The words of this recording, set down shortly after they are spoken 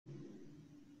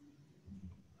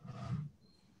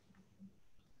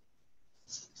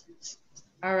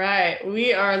All right,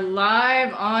 we are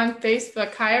live on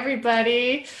Facebook. Hi,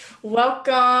 everybody.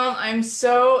 Welcome. I'm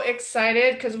so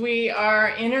excited because we are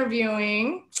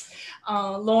interviewing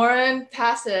Lauren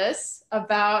Pasas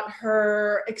about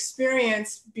her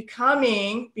experience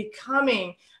becoming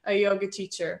a yoga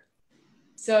teacher.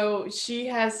 So she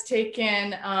has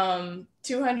taken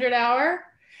 200 hour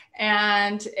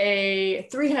and a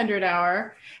 300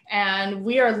 hour, and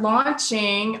we are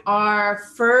launching our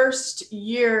first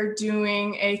year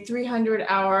doing a 300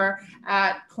 hour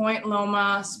at Point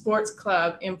Loma Sports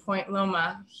Club in Point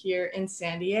Loma here in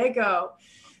San Diego.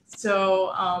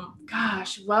 So,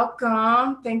 gosh,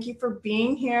 welcome. Thank you for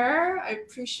being here. I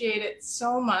appreciate it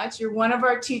so much. You're one of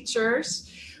our teachers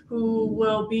who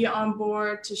will be on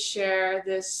board to share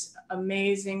this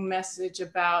amazing message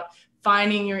about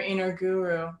finding your inner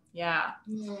guru. Yeah.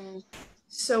 Mm,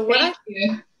 So, Thank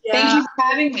you. Thank yeah, you for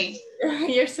having me.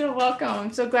 you're so welcome.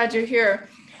 I'm so glad you're here.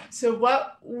 So,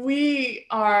 what we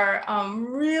are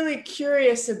really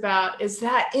curious about is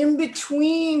that in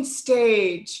between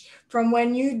stage from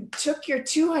when you took your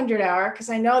 200 hour, because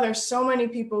I know there's so many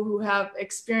people who have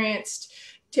experienced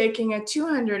taking a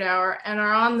 200 hour and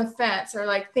are on the fence, are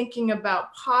like thinking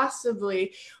about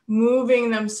possibly moving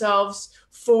themselves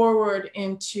forward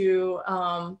into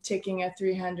taking a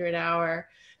 300 hour.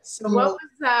 So, what Mm.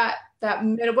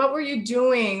 was what were you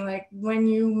doing like when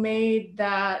you made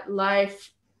that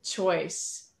life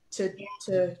choice to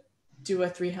do a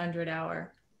 300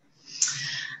 hour?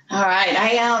 All right.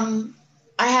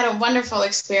 I had a wonderful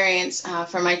experience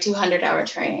for my 200-hour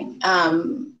training.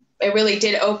 It really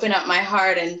did open up my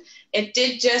heart, and it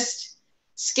did just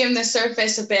skim the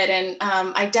surface a bit. And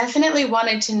I definitely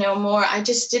wanted to know more. I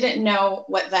just didn't know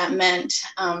what that meant.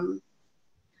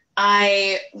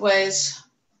 I was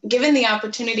given the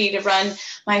opportunity to run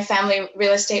my family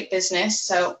real estate business.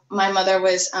 So my mother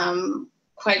was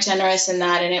quite generous in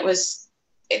that, and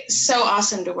it's so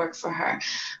awesome to work for her.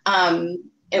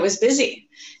 It was busy,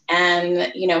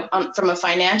 and from a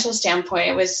financial standpoint,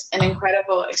 it was an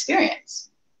incredible experience.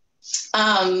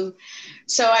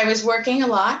 So I was working a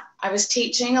lot. I was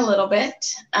teaching a little bit,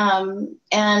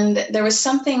 and there was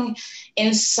something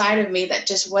inside of me that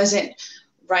just wasn't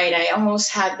right. I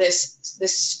almost had this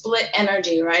split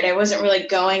energy, right? I wasn't really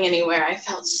going anywhere. I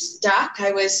felt stuck.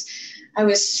 I was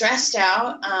stressed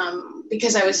out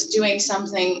because I was doing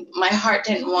something my heart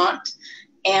didn't want,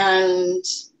 and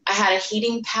I had a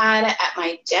heating pad at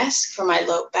my desk for my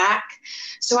low back.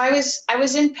 So I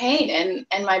was in pain,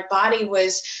 and my body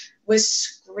was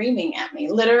screaming at me,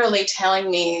 literally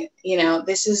telling me,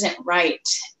 this isn't right.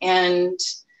 And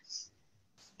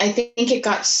I think it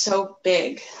got so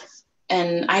big,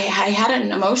 and I had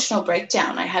an emotional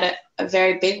breakdown. I had a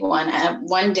very big one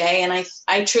one day, and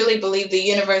I truly believe the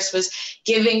universe was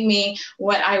giving me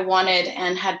what I wanted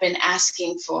and had been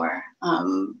asking for.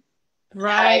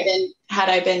 Right. Had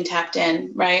I been tapped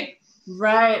in, right?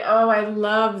 Right. Oh, I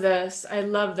love this. I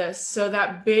love this. So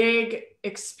that big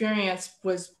experience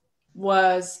was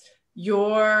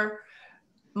your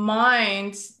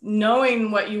mind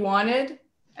knowing what you wanted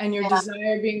and your Yeah,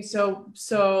 desire being so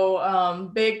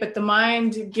big, but the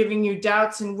mind giving you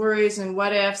doubts and worries and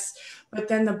what ifs, but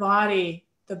then the body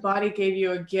gave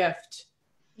you a gift.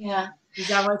 yeah. Is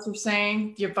that what you're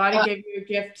saying? Your body Uh, gave you a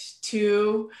gift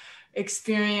to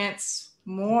experience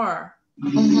more.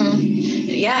 mhm.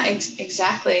 Yeah,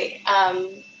 exactly.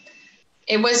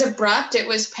 It was abrupt. It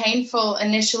was painful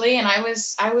initially, and I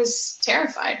was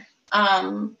terrified.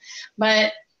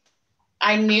 But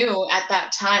I knew at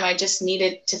that time I just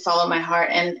needed to follow my heart,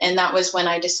 and that was when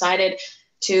I decided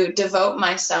to devote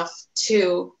myself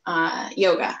to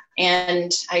yoga.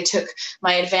 And I took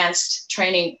my advanced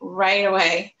training right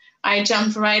away. I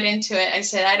jumped right into it. I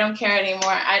said, I don't care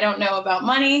anymore. I don't know about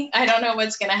money. I don't know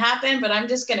what's going to happen, but I'm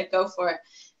just going to go for it.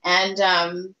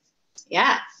 And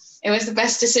yeah, it was the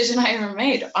best decision I ever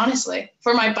made, honestly,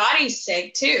 for my body's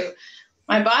sake, too.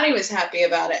 My body was happy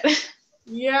about it.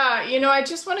 Yeah, I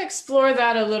just want to explore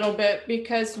that a little bit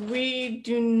because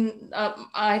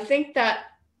I think that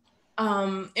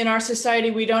in our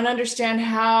society, we don't understand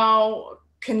how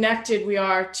connected we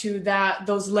are to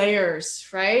those layers,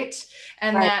 right?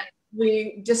 And Right. that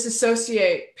we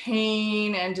disassociate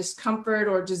pain and discomfort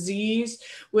or disease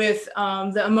with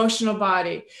the emotional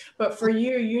body. But for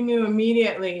you, you knew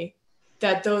immediately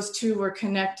that those two were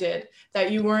connected,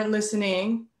 that you weren't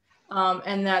listening,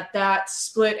 and that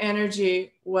split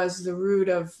energy was the root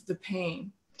of the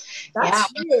pain. Yeah.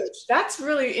 That's huge. That's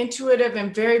really intuitive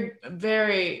and very,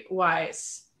 very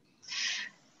wise.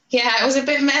 Yeah, it was a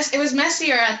bit mess. It was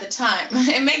messier at the time.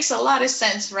 It makes a lot of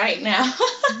sense right now.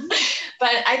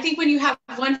 But I think when you have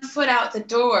one foot out the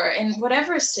door in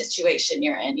whatever situation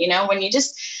you're in, when you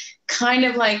just kind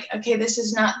of like, okay, this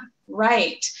is not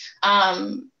right.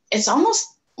 It's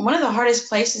almost one of the hardest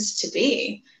places to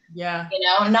be. Yeah.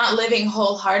 Not living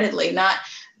wholeheartedly, not,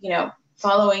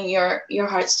 following your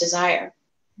heart's desire.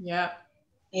 Yeah.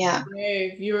 Yeah.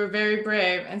 Brave. You were very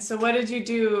brave. And so what did you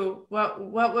do?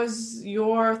 What was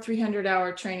your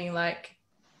 300-hour training like?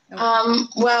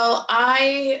 Well,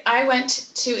 I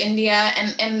went to India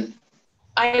and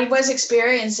I was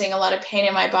experiencing a lot of pain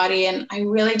in my body, and I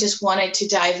really just wanted to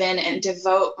dive in and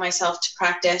devote myself to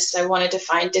practice. I wanted to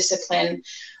find discipline.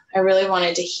 I really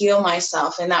wanted to heal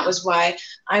myself. And that was why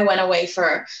I went away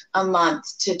for a month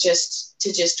to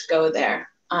just go there.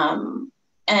 And,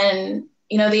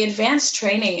 the advanced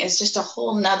training is just a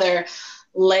whole nother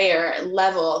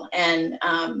level. And,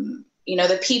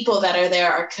 the people that are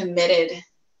there are committed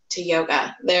to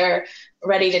yoga. They're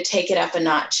ready to take it up a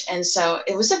notch. And so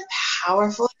it was a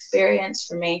powerful experience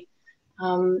for me.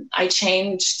 I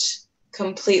changed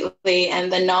completely,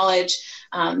 and the knowledge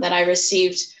that I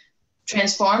received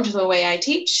transformed the way I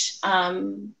teach.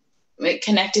 It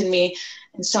connected me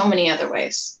in so many other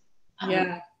ways.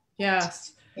 Yeah.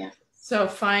 Yes. Yeah. So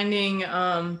finding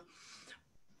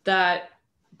that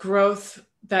growth,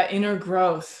 that inner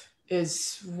growth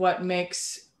is what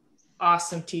makes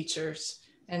awesome teachers.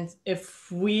 And if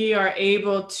we are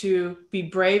able to be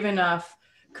brave enough,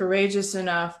 courageous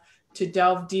enough to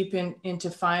delve deep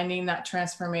into finding that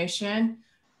transformation,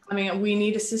 I mean, we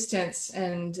need assistance,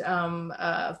 and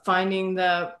finding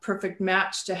the perfect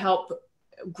match to help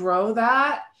grow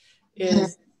that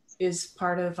is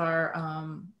part of our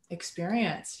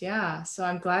experience. Yeah. So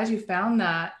I'm glad you found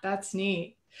that. That's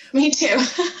neat. Me too.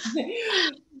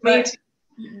 Me too.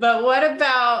 But what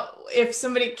about if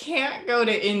somebody can't go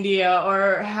to India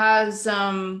or has,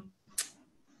 I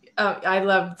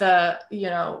love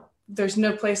there's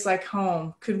no place like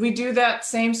home. Could we do that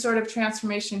same sort of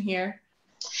transformation here?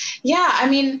 Yeah. I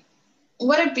mean,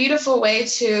 what a beautiful way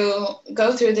to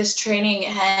go through this training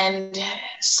and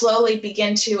slowly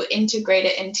begin to integrate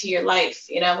it into your life.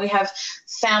 We have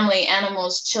family,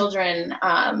 animals, children,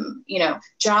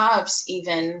 jobs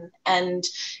even, and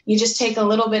you just take a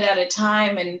little bit at a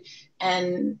time,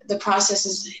 and the process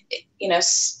is,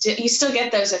 you still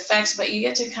get those effects, but you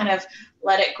get to kind of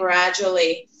let it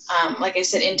gradually, like I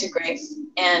said, integrate.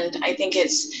 And I think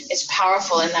it's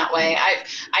powerful in that way.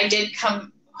 I did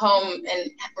come home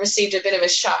and received a bit of a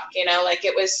shock, like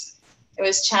it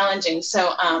was challenging.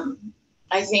 So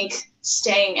I think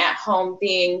staying at home,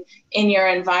 being in your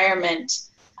environment,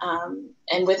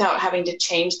 and without having to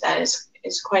change that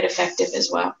is quite effective as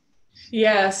well.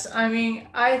 Yes. I mean,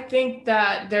 I think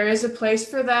that there is a place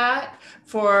for that,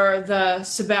 for the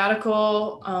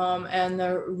sabbatical and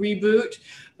the reboot.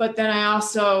 But then I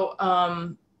also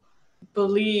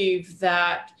believe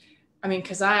that, I mean,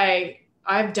 because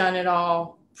I've done it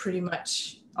all, pretty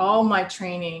much all my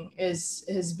training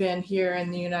has been here in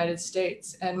the United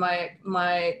States, and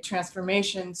my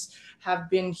transformations have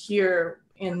been here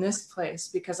in this place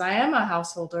because I am a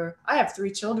householder. I have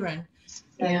 3 children.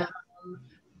 Yeah. And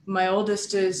my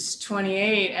oldest is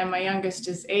 28 and my youngest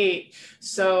is 8.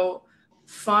 So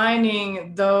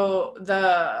finding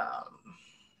the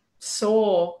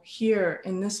soul here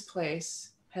in this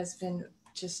place has been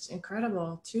just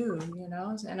incredible too,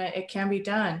 and it can be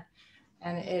done,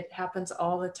 and it happens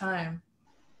all the time.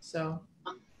 So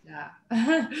yeah.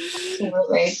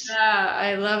 Absolutely. Yeah,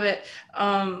 I love it.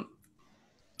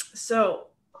 So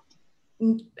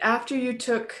after you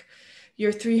took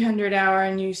your 300-hour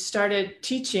and you started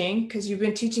teaching, because you've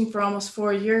been teaching for almost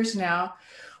 4 years now,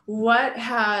 what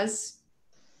has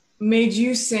made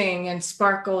you sing and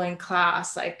sparkle in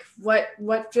class? Like what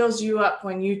fills you up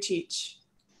when you teach?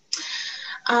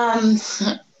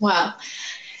 Well,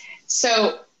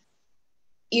 so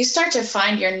you start to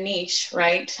find your niche,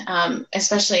 right?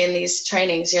 Especially in these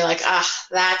trainings, you're like,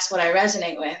 that's what I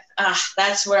resonate with.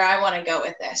 That's where I want to go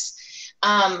with this.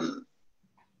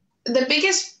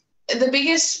 The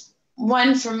biggest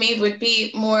one for me would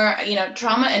be more,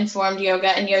 trauma-informed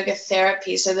yoga and yoga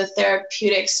therapy. So the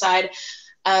therapeutic side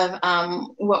of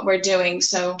what we're doing.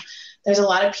 So there's a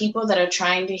lot of people that are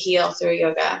trying to heal through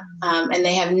yoga, and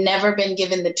they have never been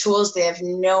given the tools. They have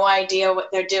no idea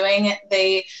what they're doing.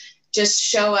 They just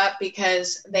show up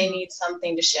because they need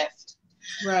something to shift.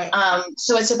 Right.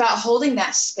 So it's about holding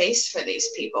that space for these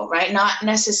people, right? Not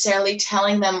necessarily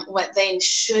telling them what they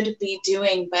should be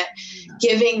doing, but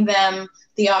giving them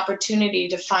the opportunity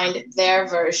to find their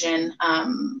version,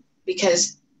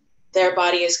 because their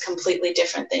body is completely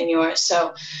different than yours.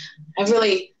 So I've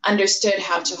really understood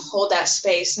how to hold that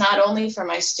space, not only for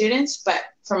my students, but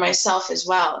for myself as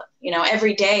well.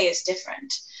 Every day is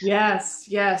different. Yes,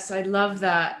 yes, I love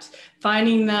that.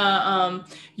 Finding the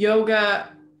yoga,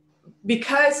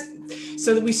 because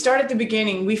so that we start at the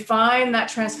beginning, we find that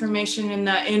transformation in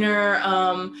that inner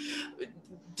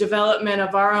development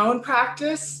of our own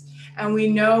practice, and we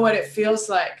know what it feels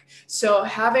like. So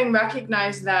having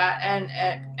recognized that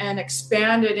and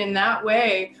expanded in that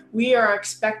way, we are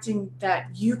expecting that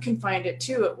you can find it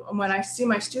too. When I see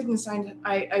my students,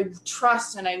 I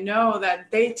trust and I know that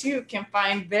they too can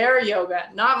find their yoga,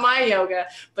 not my yoga,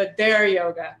 but their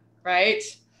yoga, right?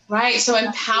 Right. So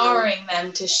empowering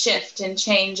them to shift and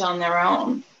change on their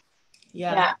own.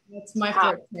 Yeah, Yeah. that's my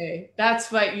forte. That's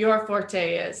what your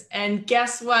forte is. And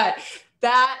guess what?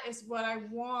 That is what I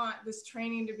want this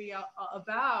training to be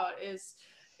about is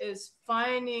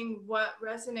finding what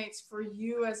resonates for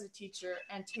you as a teacher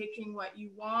and taking what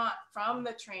you want from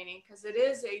the training, because it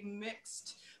is a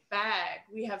mixed bag.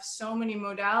 We have so many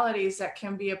modalities that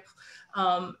can be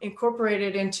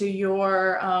incorporated into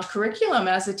your curriculum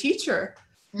as a teacher.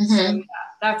 So Mm-hmm.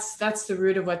 yeah, that's the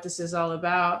root of what this is all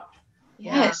about.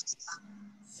 Yeah. Yes.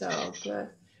 So good.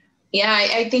 Yeah,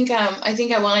 I think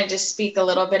I wanted to speak a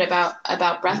little bit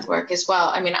about breath work as well.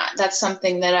 I mean, that's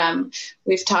something that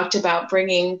we've talked about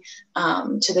bringing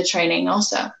to the training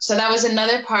also. So that was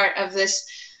another part of this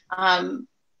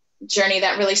journey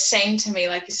that really sang to me.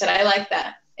 Like you said, I like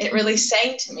that. It really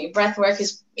sang to me. Breath work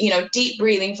is, deep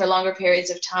breathing for longer periods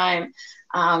of time,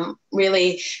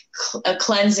 really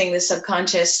cleansing the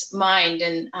subconscious mind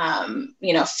and,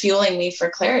 fueling me for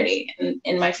clarity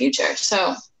in my future.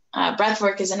 So breath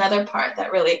work is another part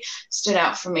that really stood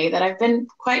out for me that I've been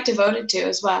quite devoted to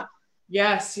as well.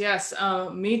 Yes, yes.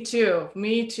 Me too.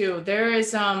 Me too. There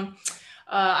is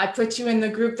I put you in the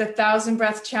group, the 1,000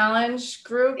 Breath Challenge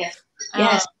group. Yes.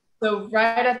 Yes. So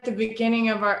right at the beginning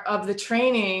of the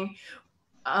training,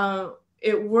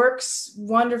 it works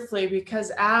wonderfully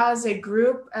because as a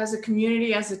group, as a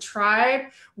community, as a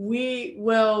tribe, we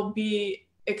will be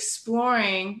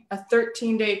exploring a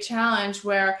 13-day challenge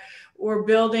where we're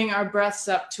building our breaths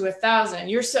up to 1,000.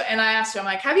 And I asked her, I'm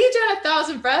like, have you done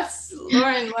 1,000 breaths?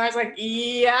 Lauren's like,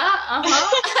 yeah,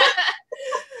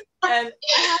 And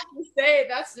I have to say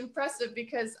that's impressive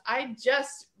because I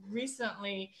just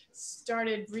recently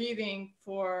started breathing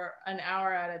for an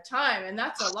hour at a time, and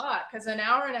that's a lot because an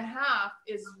hour and a half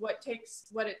is what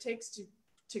it takes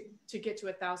to get to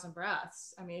 1,000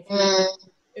 breaths. I mean,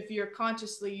 if you're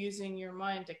consciously using your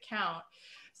mind to count.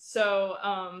 So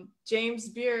James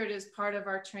Beard is part of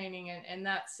our training, and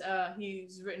that's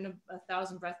he's written a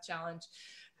 1,000 Breath Challenge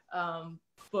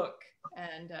book,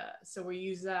 and so we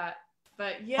use that.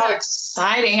 But yeah, how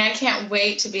exciting. I can't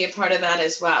wait to be a part of that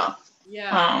as well.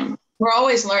 Yeah. We're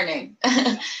always learning,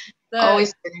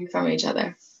 always learning from each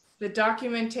other. The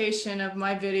documentation of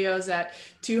my videos at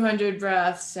 200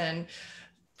 breaths and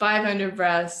 500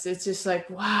 breaths, it's just like,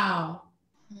 wow,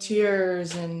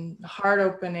 tears and heart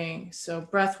opening. So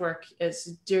breath work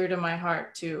is dear to my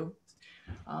heart too.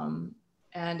 And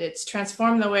it's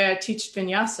transformed the way I teach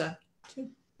vinyasa too.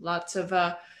 Lots of,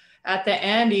 at the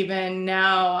end, even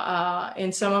now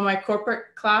in some of my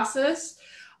corporate classes,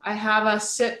 I have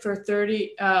us sit for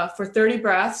 30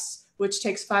 breaths, which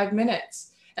takes 5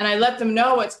 minutes. And I let them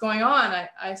know what's going on.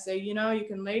 I say, you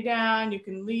can lay down, you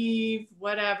can leave,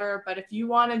 whatever. But if you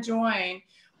want to join,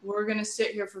 we're going to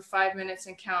sit here for 5 minutes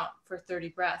and count for 30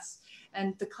 breaths.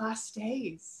 And the class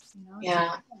stays.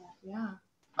 Yeah. Yeah.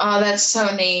 Oh, that's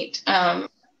so neat.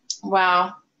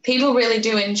 Wow. People really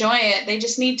do enjoy it. They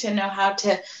just need to know how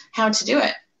to do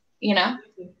it, Yeah.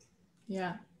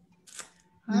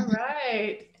 All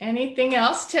right. Anything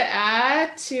else to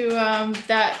add to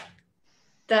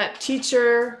that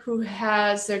teacher who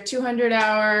has their 200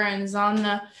 hour and is on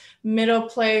the middle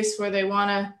place where they want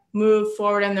to move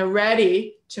forward and they're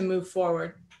ready to move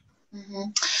forward? Mm-hmm.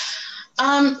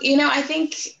 I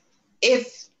think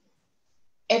if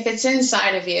it's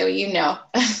inside of you,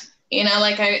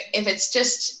 if it's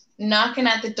just knocking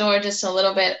at the door just a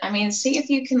little bit, see if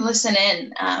you can listen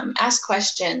in, ask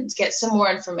questions, get some more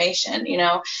information,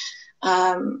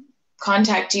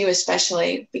 contact you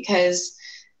especially, because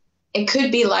it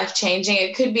could be life-changing.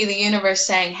 It could be the universe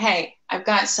saying, hey, I've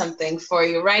got something for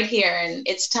you right here and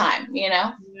it's time,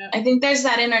 Yep. I think there's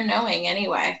that inner knowing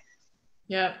anyway.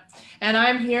 Yep. And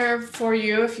I'm here for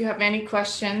you. If you have any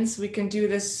questions, we can do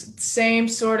this same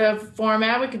sort of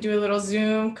format. We could do a little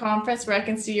Zoom conference where I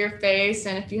can see your face.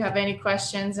 And if you have any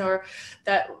questions or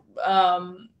that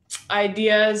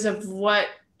ideas of what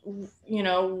you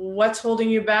know, what's holding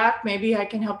you back. Maybe I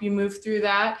can help you move through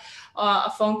that. A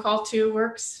phone call too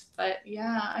works. But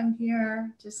yeah, I'm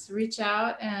here. Just reach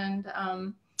out. And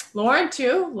Lauren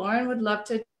too. Lauren would love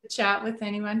to chat with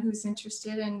anyone who's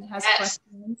interested and has Yes,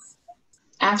 questions.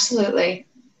 absolutely.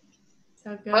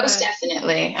 So Most good.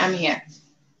 definitely. I'm here.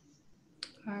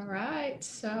 All right,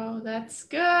 so that's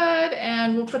good.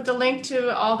 And we'll put the link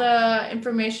to all the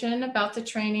information about the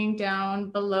training down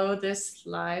below this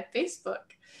live Facebook.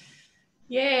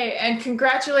 Yay, and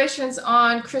congratulations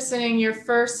on christening your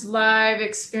first live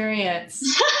experience,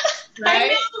 I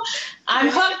right? know. I'm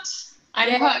hooked. I'm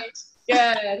Yay, hooked.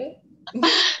 good.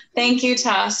 Thank you,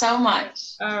 Ta, so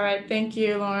much. All right, thank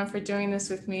you, Lauren, for doing this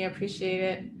with me. I appreciate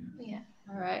it. Yeah.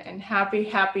 All right, and happy,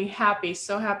 happy, happy.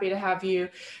 So happy to have you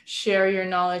share your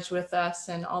knowledge with us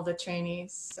and all the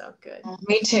trainees. So good.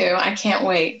 Me too. I can't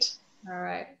wait. All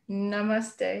right,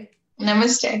 namaste.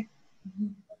 Namaste.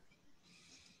 Mhm.